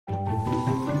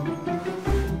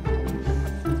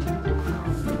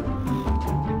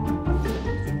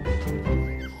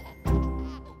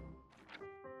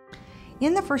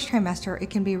In the first trimester,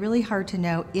 it can be really hard to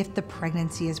know if the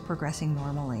pregnancy is progressing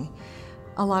normally.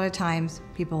 A lot of times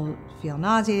people feel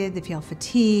nauseated, they feel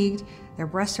fatigued, their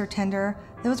breasts are tender.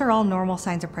 Those are all normal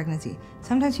signs of pregnancy.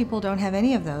 Sometimes people don't have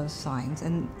any of those signs,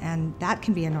 and that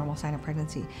can be a normal sign of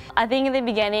pregnancy. I think in the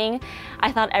beginning,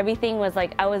 I thought everything was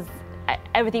like,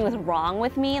 everything was wrong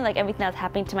with me, like everything that's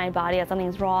happening to my body, that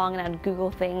something's wrong, and I'd Google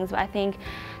things. But I think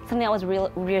something that was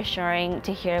reassuring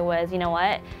to hear was, you know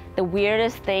what, the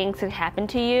weirdest things could happen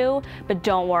to you, but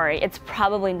don't worry, it's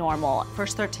probably normal.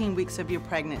 First 13 weeks of your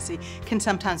pregnancy can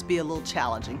sometimes be a little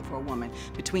challenging for a woman.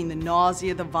 Between the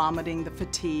nausea, the vomiting, the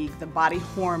fatigue, the body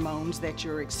hormones that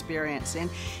you're experiencing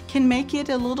can make it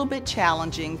a little bit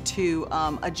challenging to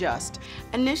adjust.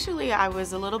 Initially, I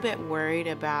was a little bit worried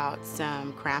about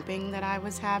some cramping that I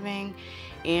was having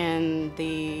in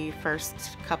the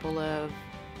first couple of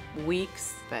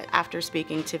weeks, but after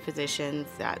speaking to physicians,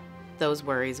 those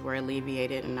worries were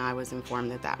alleviated, and I was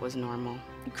informed that that was normal.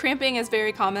 Cramping is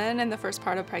very common in the first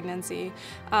part of pregnancy.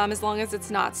 As long as it's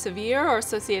not severe or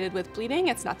associated with bleeding,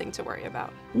 it's nothing to worry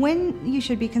about. When you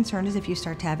should be concerned is if you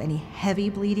start to have any heavy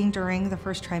bleeding during the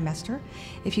first trimester,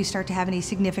 if you start to have any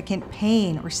significant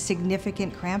pain or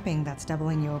significant cramping that's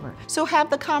doubling you over. So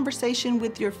have the conversation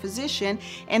with your physician,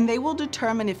 and they will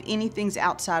determine if anything's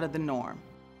outside of the norm.